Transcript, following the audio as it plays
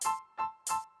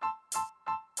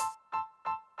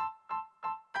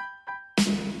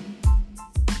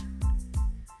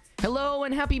Hello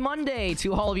and happy Monday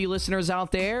to all of you listeners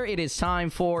out there. It is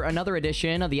time for another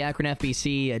edition of the Akron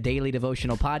FBC Daily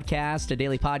Devotional Podcast, a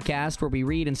daily podcast where we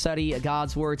read and study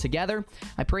God's Word together.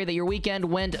 I pray that your weekend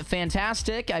went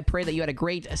fantastic. I pray that you had a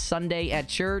great Sunday at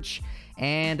church.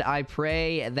 And I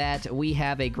pray that we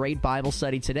have a great Bible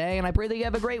study today. And I pray that you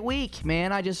have a great week,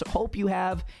 man. I just hope you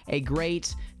have a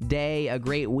great day, a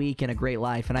great week, and a great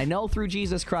life. And I know through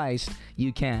Jesus Christ,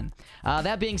 you can.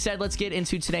 That being said, let's get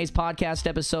into today's podcast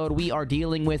episode. We are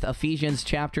dealing with Ephesians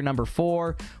chapter number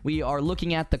 4. We are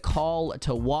looking at the call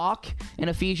to walk in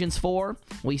Ephesians 4.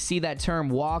 We see that term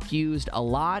walk used a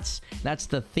lot. That's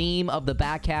the theme of the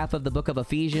back half of the book of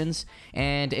Ephesians.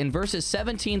 And in verses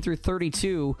 17 through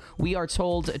 32, we are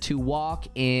told to walk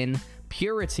in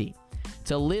purity,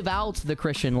 to live out the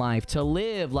Christian life, to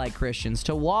live like Christians,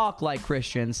 to walk like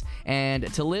Christians.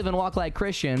 And to live and walk like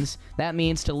Christians, that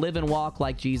means to live and walk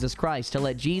like Jesus Christ, to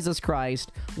let Jesus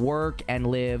Christ work and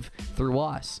live through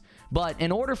us. But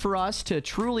in order for us to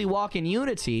truly walk in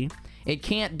unity, it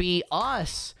can't be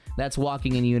us that's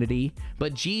walking in unity,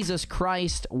 but Jesus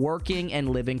Christ working and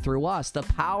living through us, the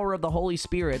power of the Holy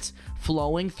Spirit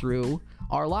flowing through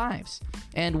our lives.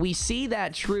 And we see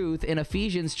that truth in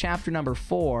Ephesians chapter number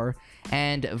 4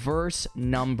 and verse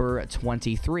number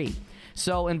 23.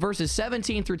 So in verses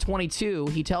 17 through 22,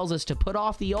 he tells us to put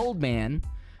off the old man,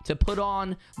 to put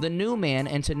on the new man,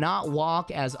 and to not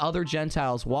walk as other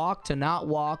Gentiles walk, to not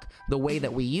walk the way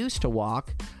that we used to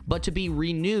walk, but to be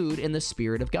renewed in the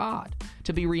Spirit of God,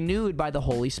 to be renewed by the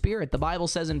Holy Spirit. The Bible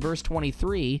says in verse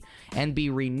 23, and be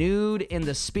renewed in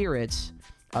the spirit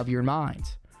of your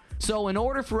mind. So in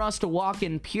order for us to walk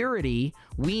in purity,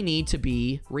 we need to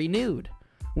be renewed.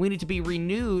 We need to be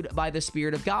renewed by the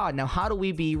Spirit of God. Now, how do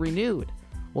we be renewed?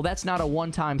 Well, that's not a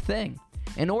one-time thing.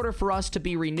 In order for us to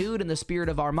be renewed in the spirit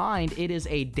of our mind, it is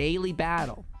a daily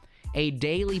battle, a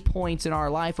daily point in our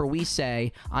life where we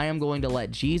say, I am going to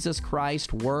let Jesus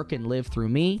Christ work and live through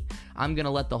me. I'm going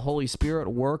to let the Holy Spirit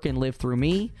work and live through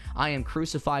me. I am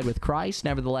crucified with Christ.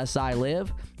 Nevertheless, I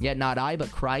live. Yet not I,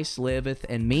 but Christ liveth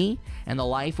in me. And the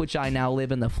life which I now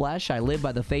live in the flesh, I live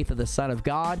by the faith of the Son of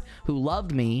God, who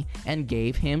loved me and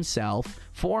gave himself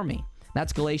for me.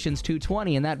 That's Galatians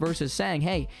 2:20, and that verse is saying,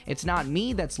 hey, it's not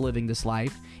me that's living this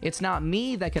life. It's not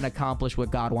me that can accomplish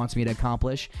what God wants me to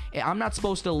accomplish. I'm not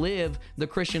supposed to live the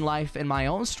Christian life in my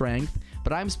own strength,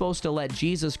 but I'm supposed to let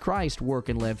Jesus Christ work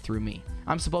and live through me.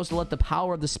 I'm supposed to let the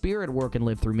power of the Spirit work and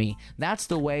live through me. That's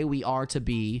the way we are to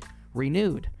be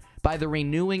renewed, by the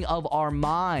renewing of our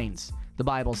minds, the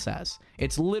Bible says.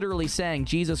 It's literally saying,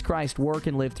 Jesus Christ, work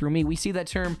and live through me. We see that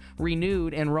term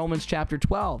renewed in Romans chapter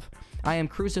 12. I am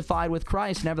crucified with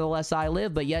Christ, nevertheless I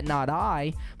live, but yet not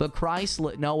I, but Christ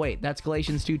that's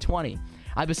Galatians 2:20.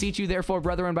 I beseech you, therefore,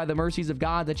 brethren, by the mercies of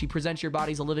God, that ye present your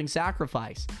bodies a living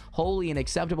sacrifice, holy and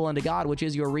acceptable unto God, which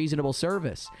is your reasonable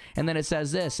service. And then it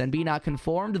says this, and be not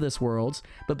conformed to this world,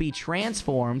 but be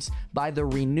transformed by the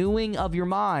renewing of your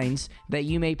minds, that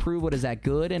you may prove what is that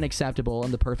good and acceptable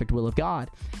and the perfect will of God.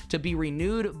 To be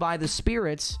renewed by the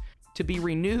spirits, to be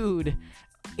renewed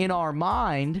in our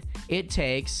mind, it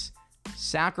takes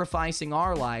sacrificing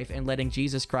our life and letting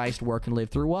Jesus Christ work and live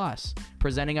through us,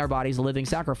 presenting our bodies a living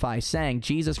sacrifice, saying,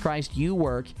 Jesus Christ, you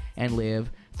work and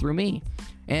live through me.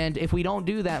 And if we don't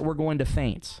do that, we're going to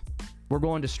faint. We're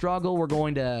going to struggle. We're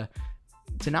going to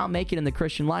not make it in the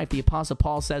Christian life. The Apostle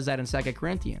Paul says that in 2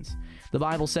 Corinthians. The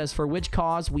Bible says, for which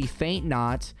cause we faint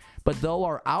not, but though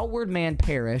our outward man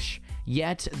perish,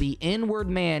 yet the inward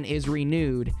man is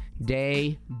renewed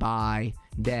day by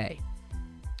day.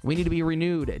 We need to be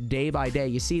renewed day by day.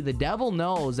 You see, the devil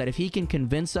knows that if he can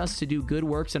convince us to do good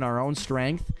works in our own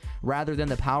strength rather than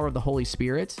the power of the Holy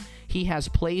Spirit, he has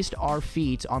placed our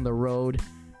feet on the road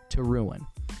to ruin.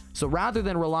 So rather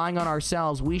than relying on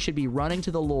ourselves, we should be running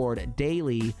to the Lord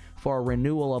daily for a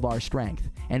renewal of our strength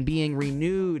and being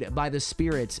renewed by the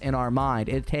spirits in our mind.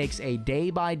 It takes a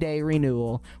day-by-day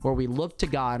renewal where we look to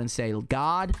God and say,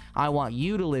 God, I want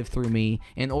you to live through me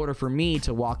in order for me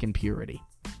to walk in purity.